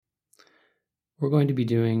We're going to be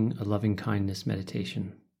doing a loving kindness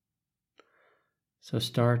meditation. So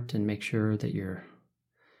start and make sure that you're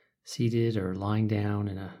seated or lying down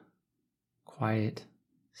in a quiet,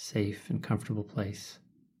 safe, and comfortable place.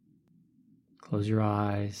 Close your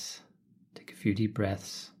eyes, take a few deep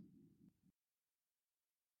breaths.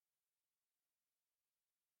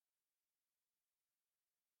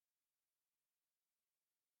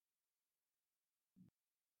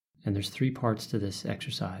 And there's 3 parts to this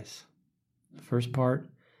exercise. The first part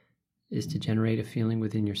is to generate a feeling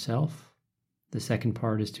within yourself. The second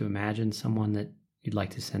part is to imagine someone that you'd like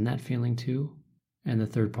to send that feeling to. And the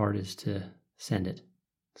third part is to send it.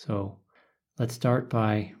 So let's start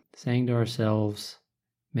by saying to ourselves,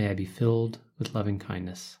 "May I be filled with loving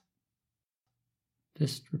kindness."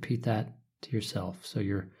 Just repeat that to yourself. So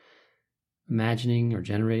you're imagining or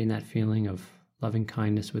generating that feeling of loving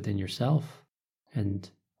kindness within yourself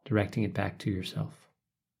and directing it back to yourself.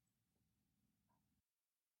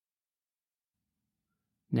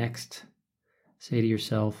 Next, say to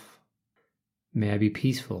yourself, "May I be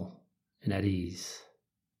peaceful and at ease."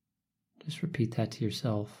 Just repeat that to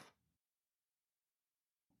yourself.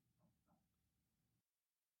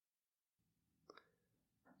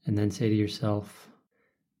 And then say to yourself,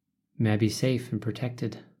 "May I be safe and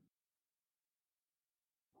protected."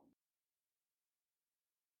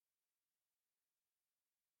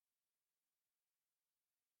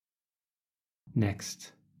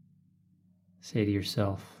 Next, say to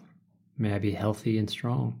yourself, "May I be healthy and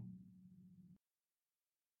strong."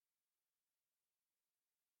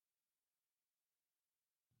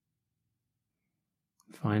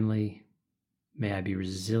 Finally, "May I be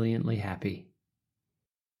resiliently happy."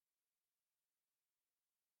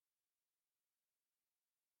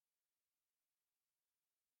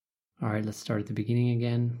 All right, let's start at the beginning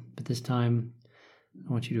again, but this time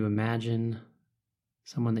I want you to imagine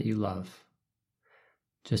someone that you love.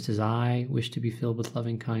 Just as I wish to be filled with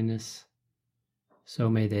loving kindness, so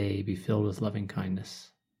may they be filled with loving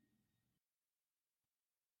kindness.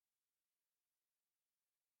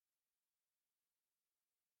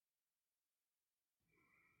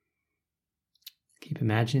 Keep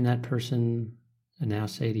imagining that person and now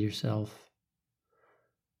say to yourself,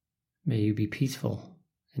 "May you be peaceful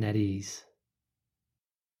and at ease."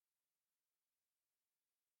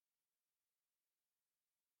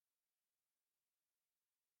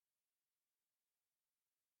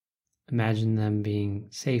 Imagine them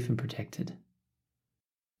being safe and protected.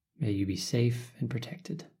 May you be safe and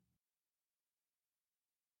protected.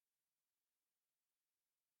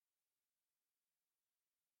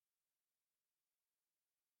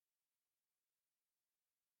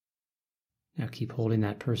 Now keep holding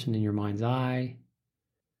that person in your mind's eye,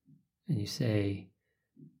 and you say,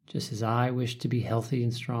 "Just as I wish to be healthy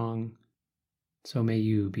and strong, so may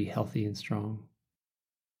you be healthy and strong."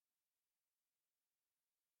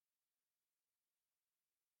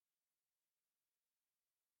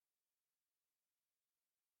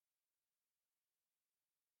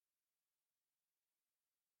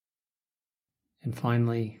 And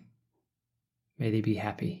finally, may they be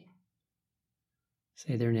happy.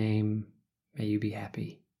 Say their name, "May you be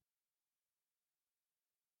happy."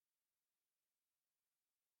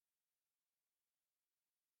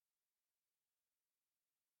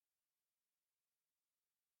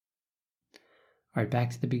 All right, back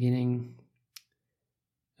to the beginning.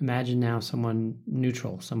 Imagine now someone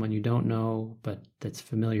neutral, someone you don't know, but that's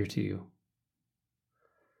familiar to you.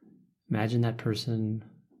 Imagine that person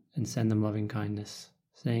and send them loving kindness,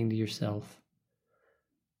 saying to yourself,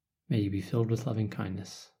 "May you be filled with loving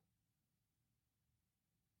kindness."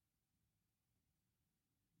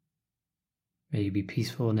 May you be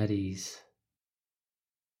peaceful and at ease.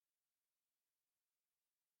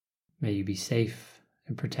 May you be safe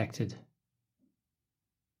and protected.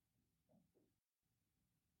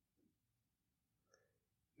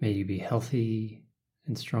 May you be healthy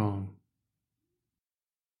and strong.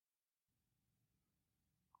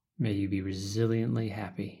 May you be resiliently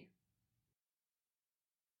happy.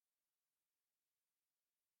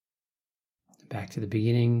 Back to the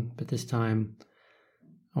beginning, but this time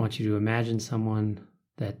I want you to imagine someone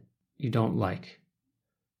that you don't like.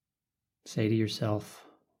 Say to yourself,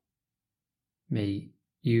 "May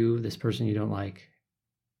you, this person you don't like,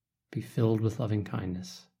 be filled with loving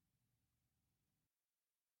kindness."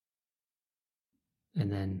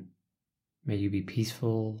 And then, "May you be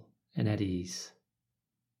peaceful and at ease."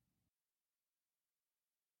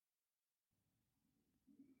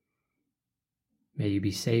 May you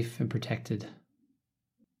be safe and protected.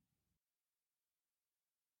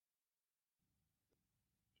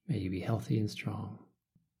 May you be healthy and strong.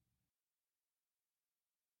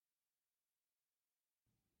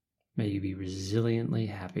 May you be resiliently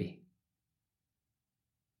happy.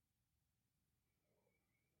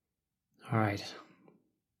 All right,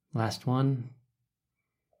 last one.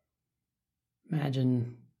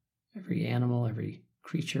 Imagine every animal, every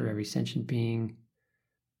creature, every sentient being,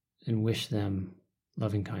 and wish them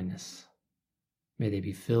loving kindness. May they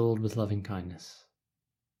be filled with loving kindness.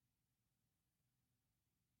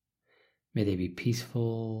 May they be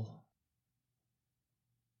peaceful.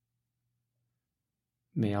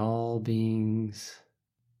 May all beings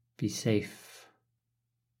be safe.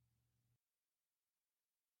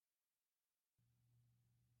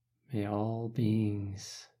 May all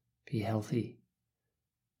beings be healthy.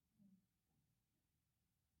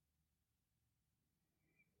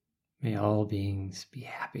 May all beings be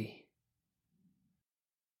happy.